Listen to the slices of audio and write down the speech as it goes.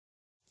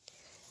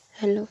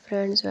Hello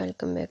friends,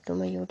 welcome back to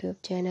my YouTube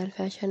channel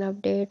Fashion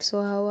Update.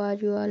 So how are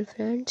you all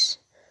friends?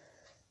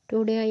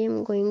 Today I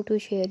am going to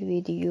share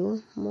with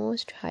you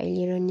most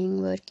highly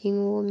running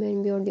working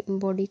women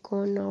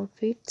bodycon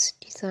outfits,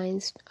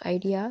 designs,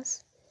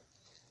 ideas.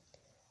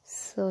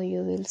 So you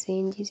will see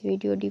in this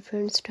video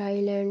different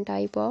style and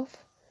type of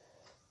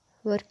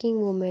working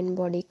women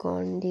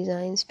bodycon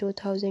designs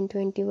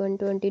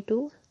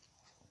 2021-22.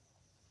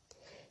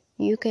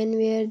 You can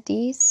wear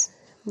these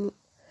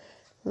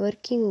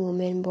working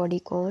woman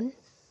bodycon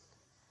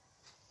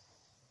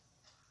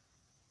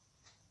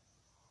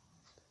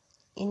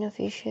in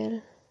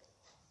official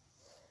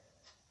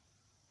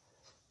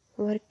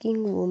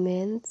working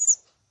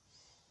women's.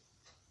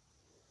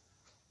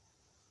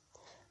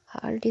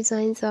 Our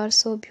designs are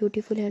so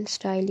beautiful and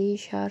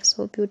stylish,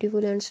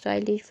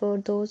 for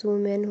those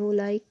women who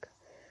like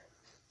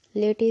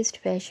latest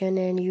fashion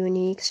and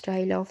unique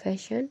style of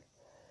fashion.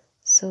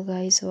 So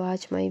guys,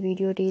 watch my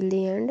video till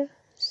the end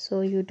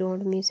so you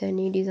don't miss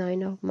any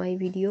design of my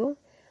video,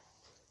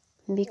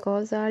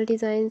 because all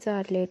designs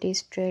are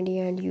latest,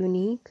 trendy and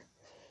unique,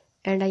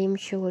 and I am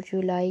sure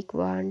you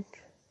want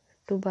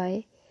to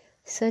buy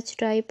such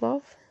type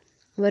of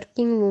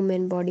working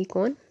woman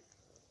bodycon.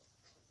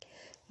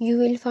 You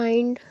will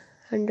find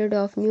hundred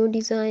of new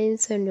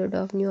designs, hundred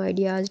of new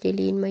ideas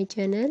daily in my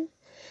channel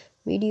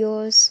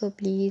videos. So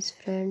please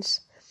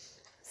friends,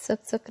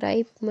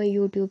 subscribe my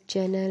YouTube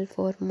channel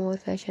for more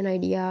fashion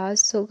ideas.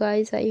 So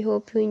guys, I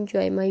hope you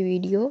enjoy my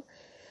video.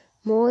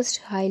 Most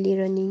highly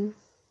running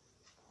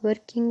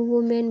working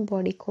woman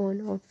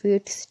bodycon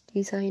outfits,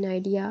 design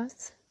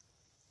ideas.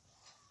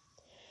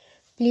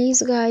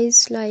 Please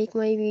guys, like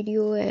my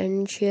video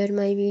and share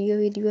my video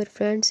with your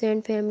friends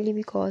and family,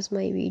 because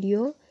my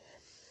video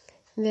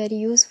very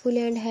useful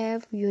and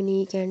have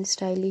unique and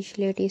stylish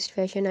latest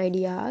fashion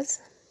ideas.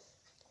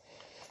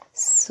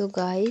 So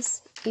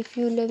guys, if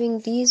you loving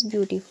these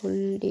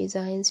beautiful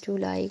designs, to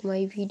like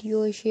my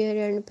video,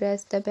 share and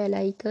press the bell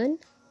icon.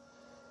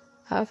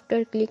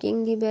 After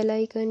clicking the bell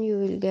icon, you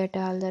will get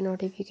all the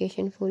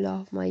notification full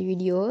of my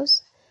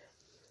videos,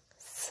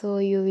 so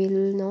you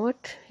will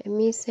not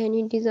miss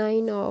any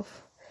design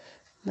of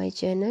my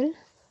channel.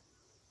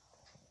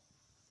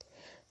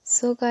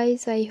 So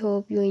guys, I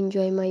hope you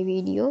enjoy my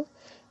video.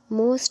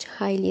 Most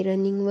highly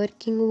running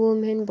working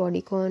woman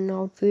bodycon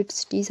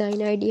outfits,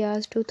 design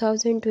ideas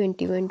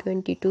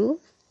 2021-22.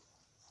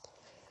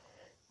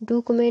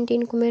 Do comment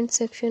in comment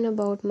section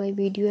about my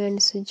video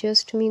and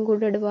suggest me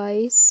good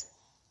advice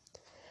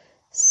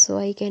so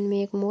I can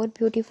make more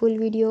beautiful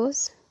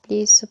videos.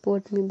 Please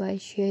support me by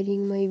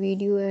sharing my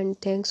video, and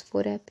thanks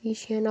for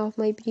appreciation of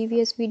my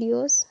previous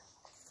videos.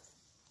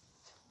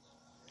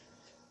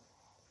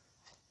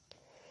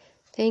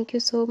 Thank you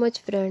so much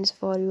friends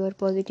for your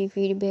positive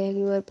feedback.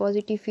 Your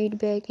positive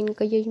feedback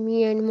encourages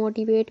me and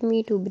motivate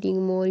me to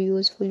bring more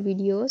useful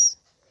videos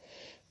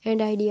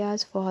and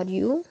ideas for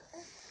you.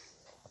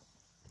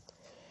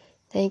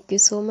 Thank you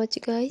so much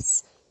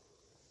guys.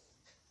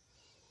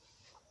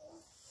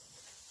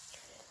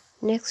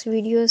 Next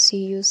video,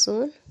 see you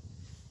soon.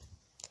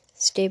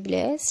 Stay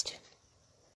blessed.